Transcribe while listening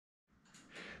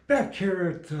Back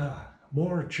here at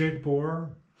more jig bore.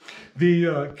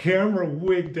 The camera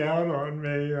wigged out on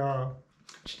me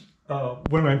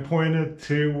when I pointed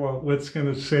to what's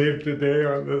going to save today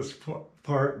on this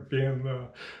part being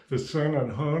the Sun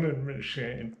and Honen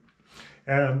machine.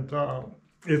 And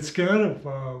it's kind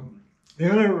of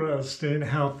interesting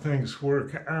how things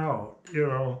work out, you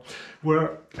know,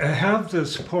 where I have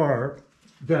this part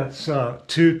that's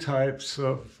two types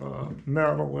of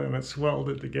metal and it's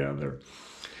welded together.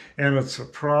 And it's a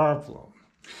problem.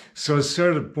 So I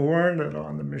started boring it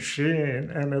on the machine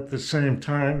and at the same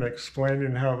time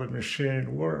explaining how the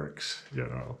machine works, you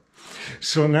know.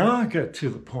 So now I get to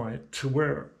the point to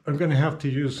where I'm going to have to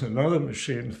use another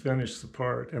machine to finish the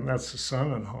part, and that's the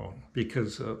Sun and Hone,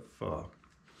 because of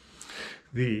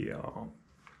the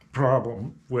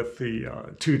problem with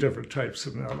the two different types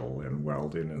of metal and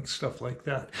welding and stuff like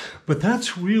that. But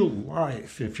that's real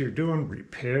life. If you're doing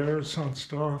repairs on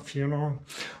stuff, you know,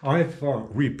 I've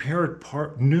repaired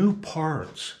new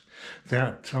parts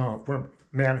that were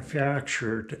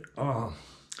manufactured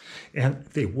and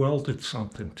they welded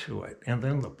something to it, and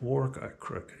then the bore got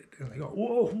crooked, and they go,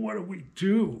 whoa, what do we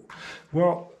do?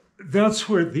 Well, that's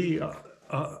where the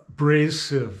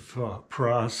abrasive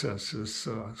processes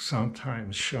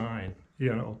sometimes shine,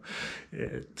 you know.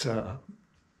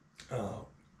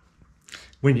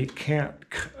 When you can't,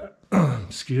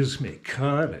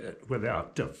 cut it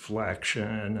without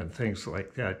deflection and things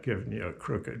like that, giving you a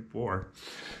crooked bore,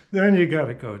 then you got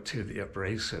to go to the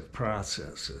abrasive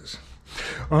processes.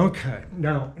 Okay,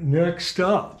 now next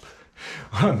up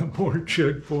on the more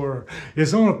jig bore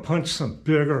is I want to punch some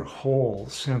bigger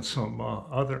holes in some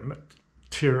other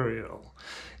material,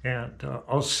 and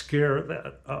I'll scare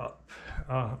that up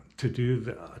to do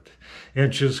that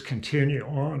and just continue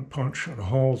on punching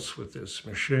holes with this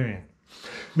machine.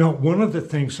 Now, one of the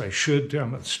things I should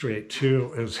demonstrate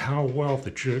too is how well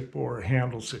the jig bore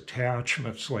handles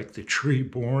attachments like the tree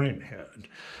boring head.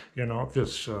 You know,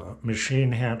 this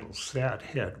machine handles that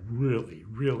head really,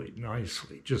 really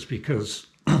nicely just because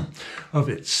of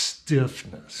its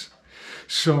stiffness.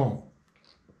 So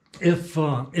if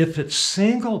it's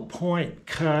single point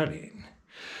cutting,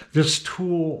 this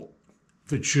tool,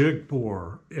 the jig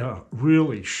bore,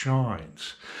 really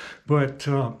shines. But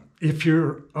if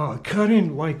you're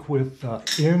cutting like with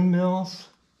end mills,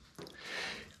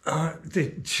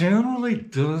 it generally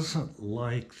doesn't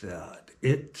like that.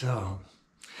 It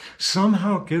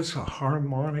somehow gives a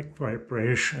harmonic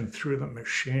vibration through the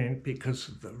machine because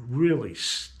of the really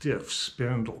stiff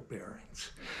spindle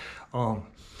bearings.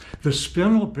 The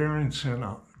spindle bearings in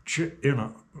a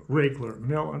regular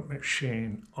milling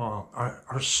machine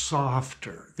are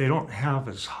softer. They don't have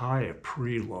as high a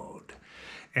preload.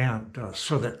 And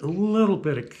so that little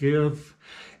bit of give,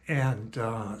 and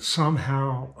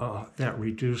somehow that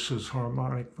reduces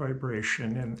harmonic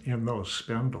vibration in those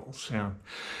spindles. And,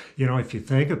 you know, if you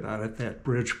think about it, that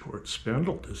Bridgeport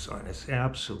spindle design is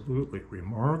absolutely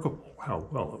remarkable how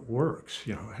well it works.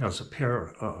 You know, it has a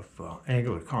pair of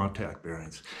angular contact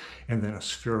bearings and then a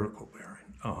spherical bearing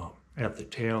at the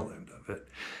tail end of it.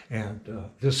 And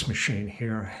this machine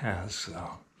here has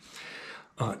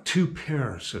two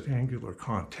pairs of angular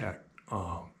contact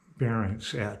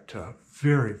bearings at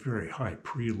very, very high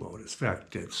preload. In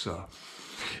fact, it's a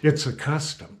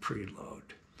custom preload.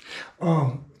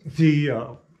 I'll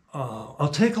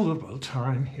take a little bit of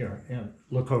time here and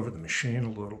look over the machine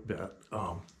a little bit.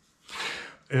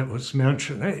 It was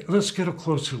mentioned, hey, let's get a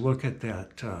closer look at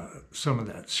that, some of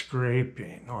that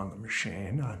scraping on the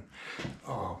machine. And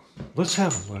let's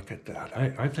have a look at that.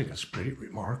 I think it's pretty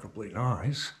remarkably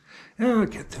nice. And I'll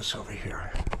get this over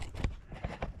here.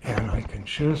 And I can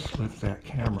just lift that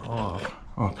camera off.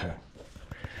 Okay,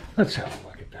 let's have a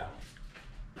look at that.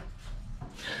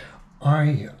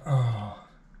 I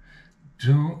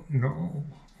don't know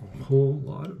a whole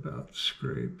lot about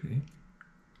scraping,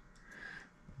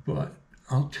 but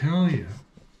I'll tell you,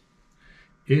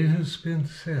 it has been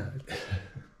said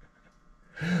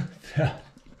that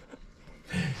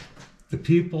the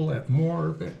people at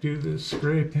Moore that do this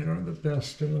scraping are the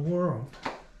best in the world.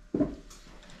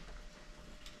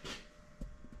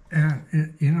 And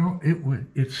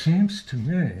it seems to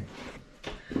me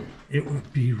it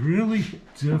would be really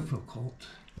difficult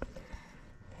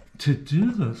to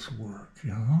do this work,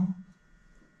 you know?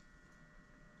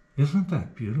 Isn't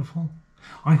that beautiful?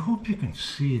 I hope you can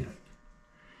see it.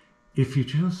 If you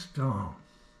just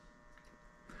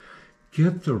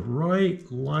get the right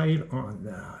light on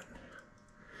that,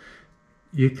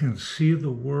 you can see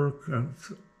the work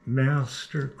of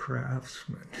master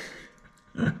craftsmen.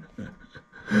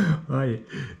 I,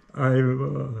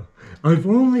 I've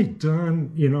only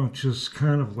done, just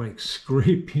kind of like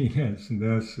scraping as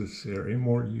necessary,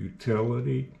 more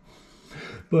utility.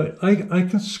 But I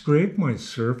can scrape my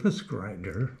surface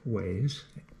grinder ways,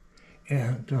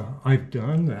 and I've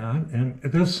done that, and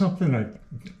that's something I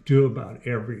do about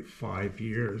every 5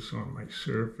 years on my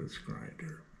surface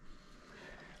grinder.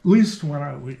 At least when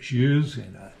I was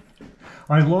using it.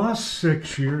 I lost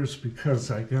 6 years because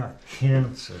I got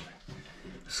cancer.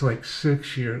 It's like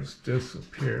 6 years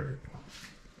disappeared.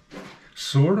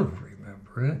 Sort of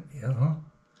remember it,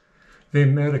 They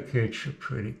medicate you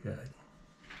pretty good.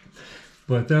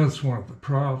 But that's one of the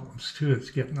problems, too, is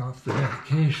getting off the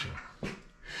medication.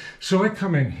 So I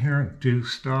come in here and do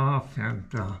stuff and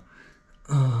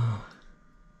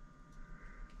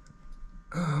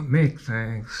make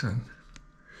things and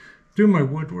do my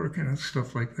woodworking and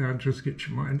stuff like that. Just get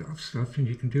your mind off stuff, and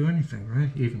you can do anything, right?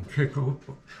 Even kick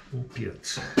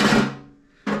opiates.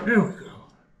 There we go.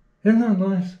 Isn't that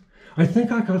nice? I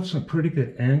think I got some pretty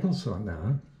good angles on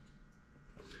that.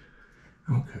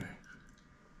 Okay.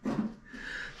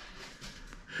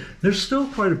 There's still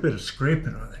quite a bit of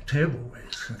scraping on the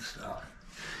tableways and stuff,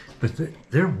 but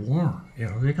they're worn,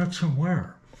 they got some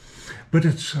wear. But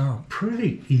it's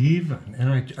pretty even,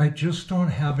 and I just don't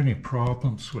have any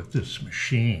problems with this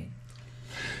machine.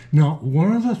 Now,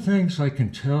 one of the things I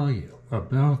can tell you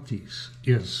about these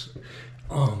is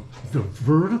the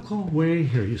vertical way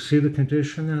here, you see the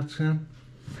condition that's in?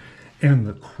 And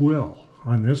the quill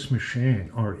on this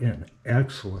machine are in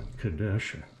excellent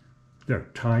condition. They're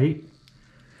tight,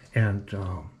 and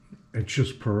it's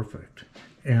just perfect.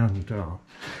 And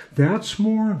that's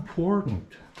more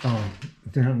important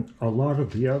than a lot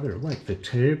of the other, like the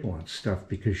table and stuff,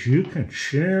 because you can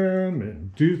shim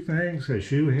and do things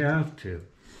as you have to.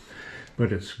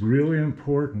 But it's really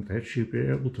important that you be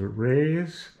able to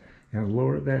raise and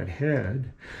lower that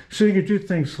head. So you can do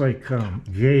things like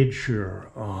gauge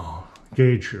your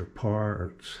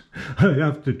parts. I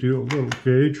have to do a little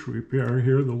gauge repair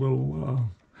here. The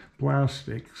little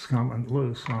plastic's coming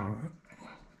loose on it.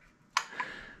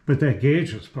 But that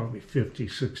gauge is probably 50,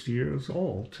 60 years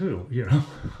old too,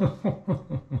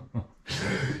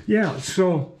 Yeah,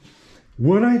 so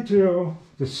what I do,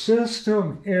 the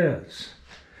system is,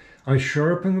 I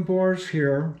sharpen the bores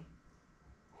here,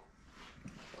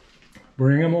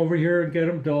 bring them over here and get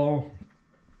them dull,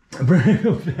 bring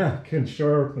them back and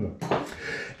sharpen them.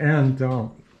 And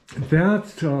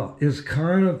that is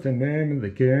kind of the name of the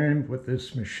game with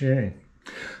this machine.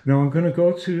 Now I'm going to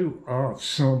go to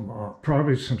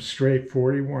probably some straight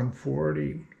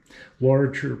 4140,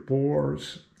 larger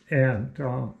bores, and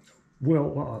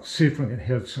we'll see if we can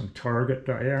hit some target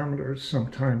diameters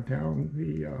sometime down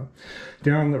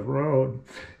the road.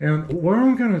 And what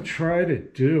I'm going to try to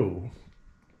do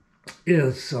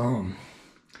is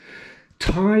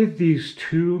tie these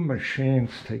two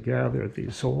machines together,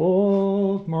 these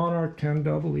old Monarch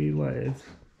 10EE lathes,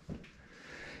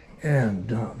 and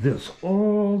this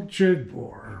old jig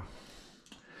bore,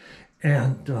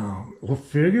 and we'll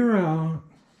figure out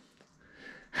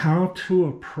how to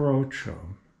approach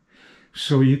them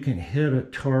so you can hit a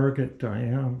target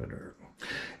diameter.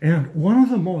 And one of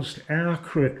the most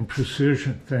accurate and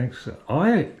precision things that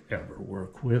I ever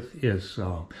work with is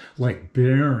like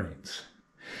bearings.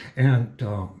 And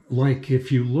like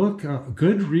if you look,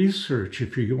 good research,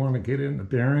 if you want to get into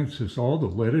bearings, is all the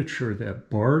literature that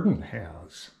Barden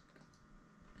has.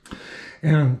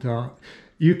 And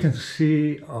you can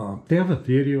see, they have a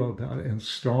video about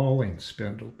installing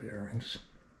spindle bearings.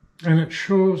 And it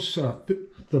shows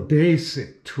the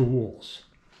basic tools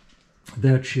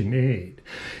that you need.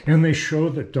 And they show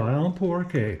the dial bore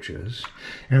gauges,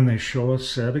 and they show a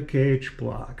set of gauge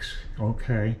blocks,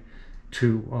 okay,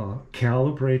 to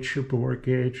calibrate your bore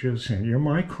gauges and your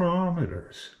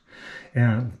micrometers.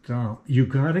 And you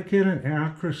got to get an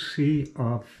accuracy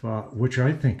of, which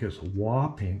I think is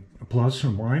whopping, plus or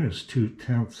minus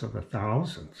 0.2 of a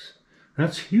thousandths.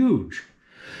 That's huge.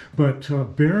 But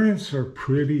bearings are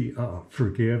pretty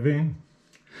forgiving.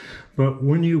 But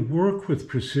when you work with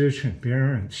precision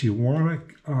bearings, you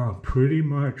want to pretty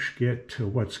much get to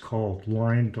what's called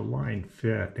line-to-line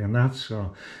fit. And that's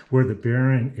where the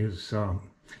bearing is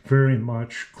very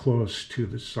much close to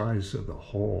the size of the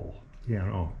hole,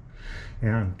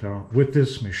 And with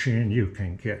this machine, you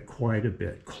can get quite a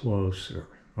bit closer,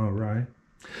 all right?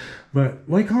 But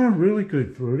like on a really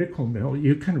good vertical mill,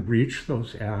 you can reach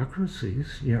those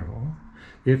accuracies,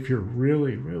 if you're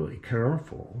really, really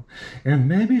careful. And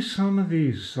maybe some of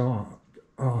these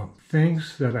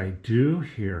things that I do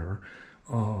here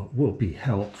will be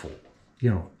helpful,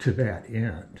 to that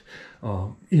end.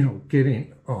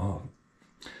 Getting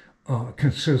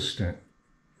consistent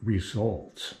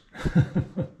results.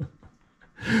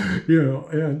 You know,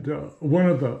 and one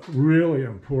of the really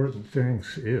important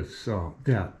things is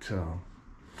that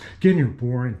getting your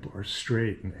boring bar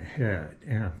straight in the head,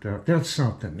 and that's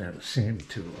something that seemed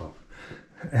to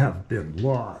have been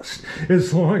lost,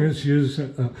 as long as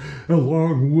using,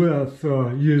 along with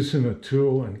using a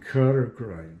tool and cutter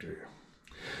grinder.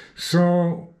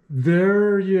 So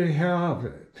there you have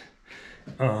it.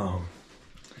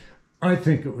 I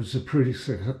think it was a pretty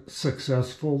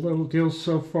successful little deal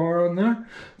so far on there,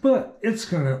 but it's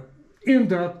going to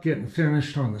end up getting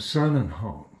finished on the Southern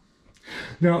home.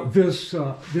 Now this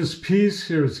piece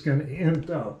here is going to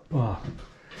end up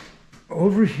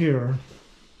over here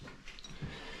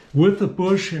with the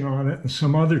bushing on it and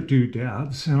some other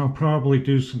doodads, and I'll probably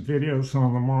do some videos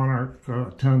on the Monarch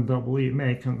 10EE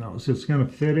making those. It's going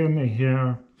to fit into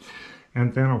here,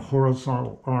 and then a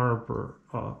horizontal arbor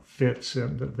fits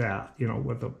into that, you know,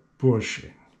 with the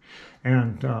bushing.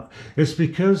 And it's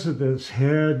because of this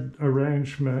head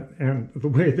arrangement and the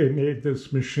way they made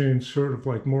this machine sort of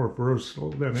like more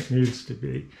versatile than it needs to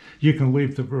be. You can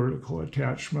leave the vertical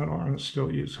attachment on and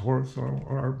still use horizontal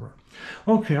arbor.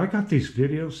 Okay, I got these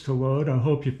videos to load. I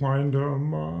hope you find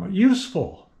them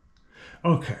useful.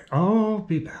 Okay, I'll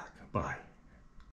be back. Bye.